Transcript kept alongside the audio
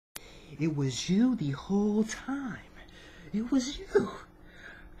It was you the whole time. It was you.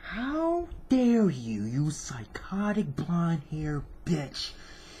 How dare you, you psychotic blonde-haired bitch.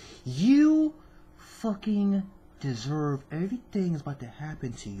 You fucking deserve everything that's about to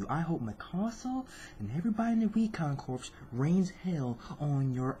happen to you. I hope Mikasa and everybody in the Recon Corps rains hell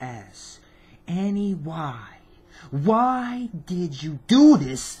on your ass. Annie, why? Why did you do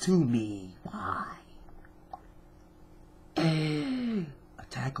this to me? Why?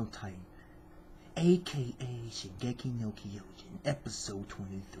 Attack on Titan, aka Shingeki no Kyojin, episode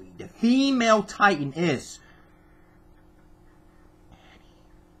 23. The female Titan is Annie.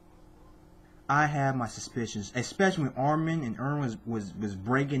 I have my suspicions, especially when Armin and Eren was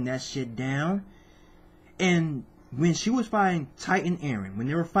breaking that shit down. And when she was fighting Titan Eren, when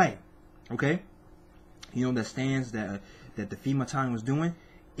they were fighting, okay? You know, the stance that the female Titan was doing,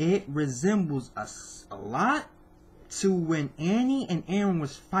 it resembles a lot to when Annie and Eren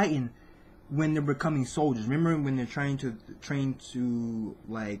was fighting when they're becoming soldiers. Remember when they're trying to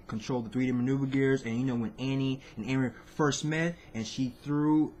like control the 3D maneuver gears, and you know when Annie and Eren first met and she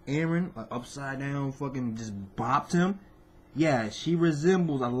threw Eren upside down, fucking just bopped him. Yeah, she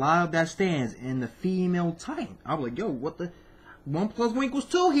resembles a lot of that stance in the female Titan. I was like, yo, what the 1 + 1 =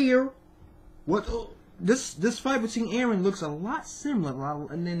 2 here? What? This fight between Eren looks a lot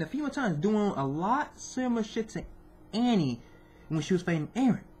similar, and then the female Titan is doing a lot similar shit to Annie when she was fighting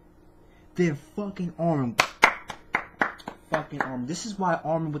Eren. Then fucking Armin. Fucking Armin. This is why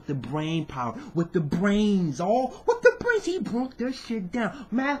Armin with the brain power, with the brains, he broke their shit down.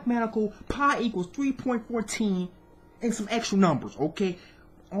 Mathematical pi equals 3.14 and some extra numbers, okay?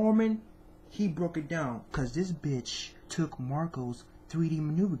 Armin, he broke it down because this bitch took Marco's 3D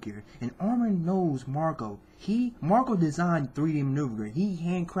maneuver gear, and Armin knows Marco. Marco designed 3D maneuver gear. He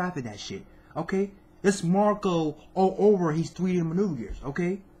handcrafted that shit, okay? It's Marco all over his 3D maneuver gears,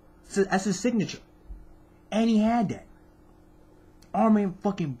 okay? So that's his signature. And he had that. Armin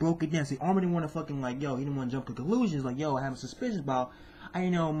fucking broke it down. See, Armin didn't want to fucking like, yo, he didn't want to jump to conclusions like, yo, I have a suspicion about,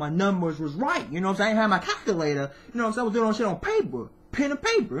 my numbers was right. You know what I'm saying? I didn't have my calculator. You know what I'm saying? I was doing shit on paper. Pen and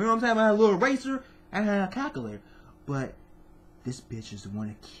paper. You know what I'm saying? I had a little eraser. I had a calculator. But this bitch is the one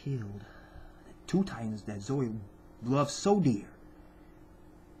that killed the 2 Titans that Zoe loves so dear.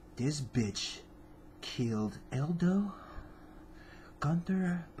 This bitch killed Eldo,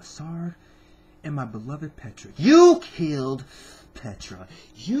 Gunther, Bessard, and my beloved Petra. You killed Petra.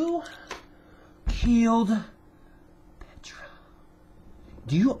 You killed Petra.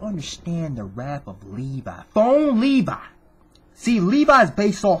 Do you understand the wrath of Levi? Phone Levi. See, Levi is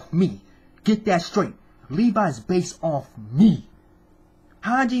based off me. Get that straight. Levi is based off me.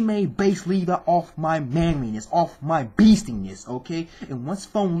 Hanji made base Levi off my manliness, off my beastiness, okay? And once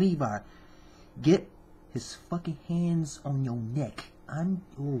Phone Levi get his fucking hands on your neck,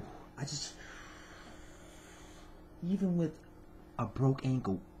 even with a broke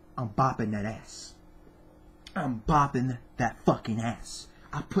ankle, I'm bopping that ass. I'm bopping that fucking ass.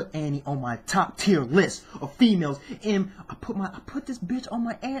 I put Annie on my top tier list of females, and I put this bitch on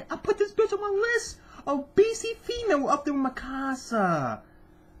my list of BC female up there with Mikasa.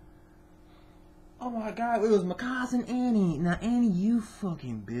 Oh my god, it was Mikasa and Annie. Now Annie, you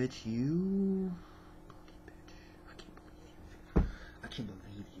fucking bitch, you fucking bitch. I can't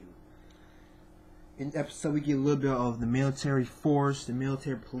believe you. In the episode, we get a little bit of the military force, the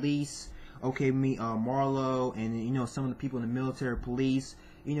military police. Okay, Marlo, and some of the people in the military police.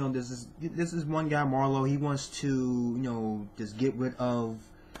 This is one guy, Marlo. He wants to, just get rid of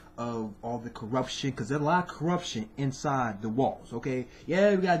all the corruption, because there's a lot of corruption inside the walls. Okay,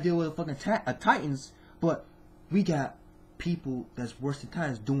 yeah, we gotta deal with fucking Titans, but we got people that's worse than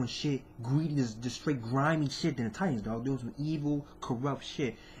Titans doing shit, greedy, just straight grimy shit than the Titans, dog, doing some evil, corrupt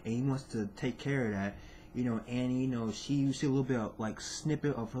shit, and he wants to take care of that. Annie, you see a little bit of, like,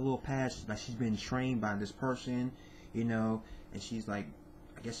 snippet of her little past, like she's been trained by this person, and she's like,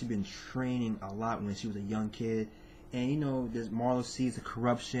 I guess she's been training a lot when she was a young kid. And this Marlo sees the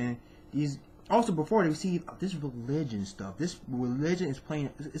corruption. Also before we see this religion stuff. This religion is playing.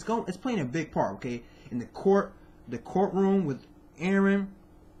 It's playing a big part. Okay, in the courtroom with Eren,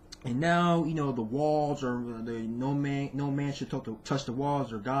 and now the walls are no man should touch the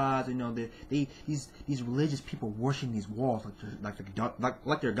walls or gods. These religious people worshiping these walls like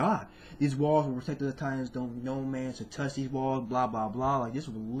they're God. These walls were protected at times. No man should touch these walls. Blah blah blah. Like this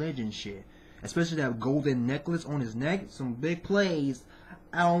religion shit. Especially that golden necklace on his neck. Some big plays.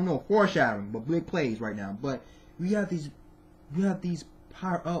 I don't know, foreshadowing, but big plays right now. But we have these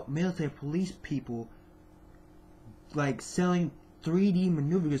power up military police people like selling 3D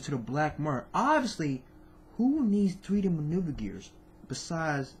maneuver gears to the black market. Obviously, who needs 3D maneuver gears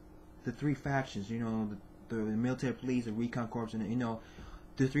besides the three factions. You know, the military police, the recon corps, and you know,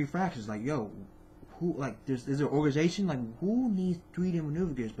 the three factions. Like, yo, who like is there an organization like who needs 3D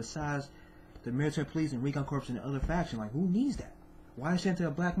maneuver gears besides the military police and recon corps and the other faction? Like, who needs that? Why send to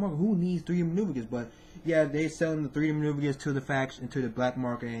the black market? Who needs 3D maneuver gears? But yeah, they're selling the 3D maneuver gears to the faction, to the black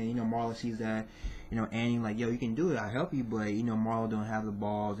market, and you know, Marlo sees that. You know, Annie like, yo, you can do it. I help you, but you know, Marlo don't have the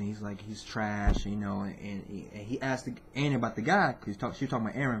balls, and he's like, he's trash. You know, and he asked Annie about the guy because she was talking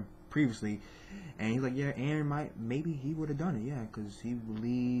about Aaron previously, and he's like, yeah, Aaron maybe he would have done it, yeah, because he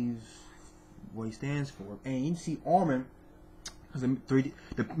believes what he stands for. And you see Armin, because the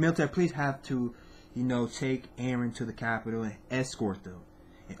military police have to, you know, take Aaron to the Capitol and escort them.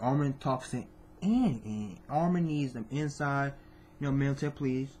 And Armin talks to Annie, and Armin needs them inside, you know, military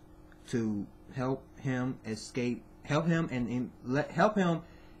police to help him escape, help him fucking,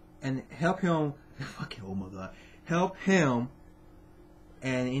 oh my god, help him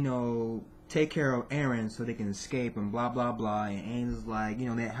and, you know, take care of Aaron so they can escape and blah blah blah. And Annie's like, you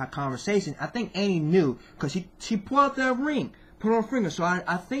know, they had conversation. I think Annie knew because she pulled out that ring, put on her finger, so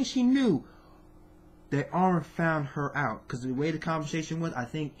I think she knew that Armin found her out, because the way the conversation was, I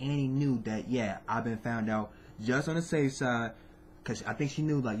think Annie knew that, yeah, I've been found out, just on the safe side, because I think she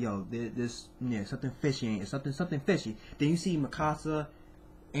knew, like, yo, this yeah, something fishy, ain't something fishy. Then you see Mikasa,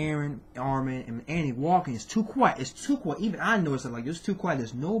 Aaron, Armin, and Annie walking. It's too quiet. Even I know it's like, it's too quiet.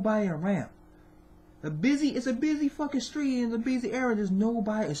 There's nobody around. It's a busy fucking street in a busy area. There's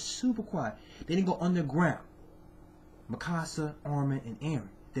nobody. It's super quiet. Then they go underground. Mikasa, Armin, and Aaron.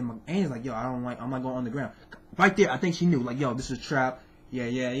 Then Annie's like, yo, I'm not going underground. Right there, I think she knew, like, yo, this is a trap.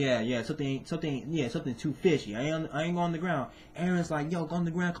 Yeah. Something too fishy. I ain't going on the ground. Aaron's like, yo, go on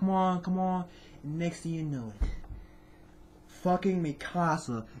the ground. Come on. And next thing you know it, fucking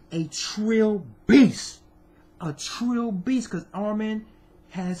Mikasa, a trill beast, because Armin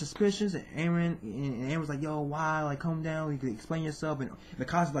had suspicions, and Aaron was like, yo, why? Like, calm down. You can explain yourself. And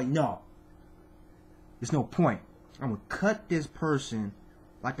Mikasa's like, no, there's no point. I'm gonna cut this person.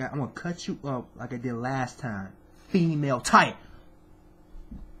 I'm gonna cut you up like I did last time. Female type.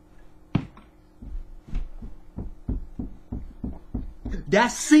 That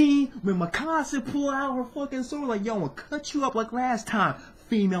scene when Mikasa pulled out her fucking sword, like, yo, I'm gonna cut you up like last time.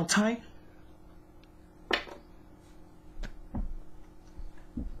 Female type.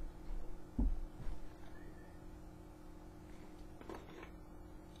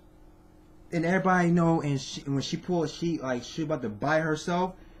 And everybody know, and when she pulled, she about to bite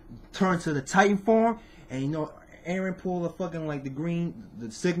herself, turn to the Titan form, and you know, Aaron pulled a fucking like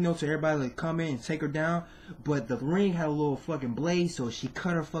the signal to everybody to come in and take her down, but the ring had a little fucking blade, so she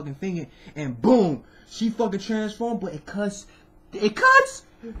cut her fucking finger, and boom, she fucking transformed, but it cuts. To be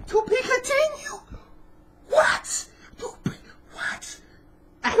continued. What?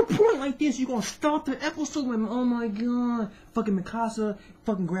 At a point like this, you're gonna start the episode with, oh my god, fucking Mikasa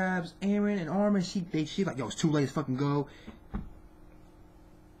fucking grabs Aaron and Armin. She like, yo, it's too late, let's fucking go.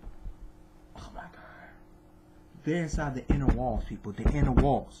 Oh my god, they're inside the inner walls, people. The inner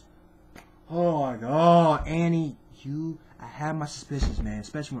walls. Oh my god, Annie, I have my suspicions, man.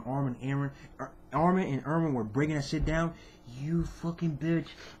 Especially when Armin and Erwin were breaking that shit down. You fucking bitch.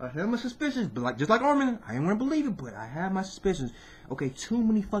 I have my suspicions, but just like Armin, I didn't want to believe it, but I have my suspicions. Okay, too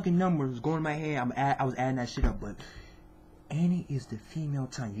many fucking numbers going in my head. I was adding that shit up, but Annie is the female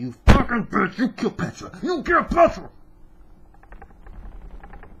type. You fucking bitch. You kill Petra.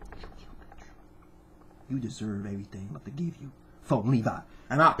 You deserve everything I'm about to give you. For Levi.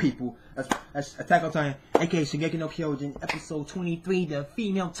 And our people. That's Attack on Titan, aka Shingeki no Kyojin, episode 23. The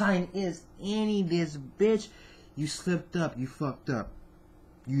female Titan is Annie, this bitch. You slipped up. You fucked up.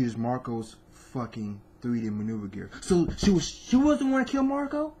 You used Marco's fucking 3D maneuver gear. So she wasn't want to kill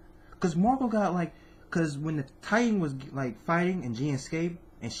Marco? Because Marco got like... Because when the Titan was like fighting and Jean escaped,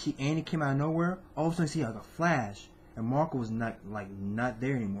 and Annie came out of nowhere, all of a sudden she had like a flash. And Marco was not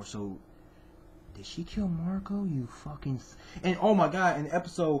there anymore. So... Did she kill Marco? You fucking... And oh my god, in the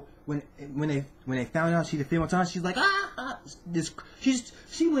episode when they found out she's the female Titan, she's like,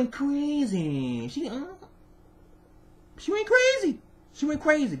 she went crazy. She went crazy.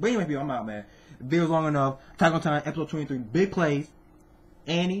 But anyway, people, I'm out, man. The video's long enough. Attack on Titan, episode 23. Big plays.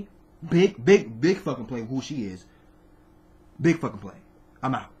 Annie, big fucking play. Who she is. Big fucking play.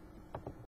 I'm out.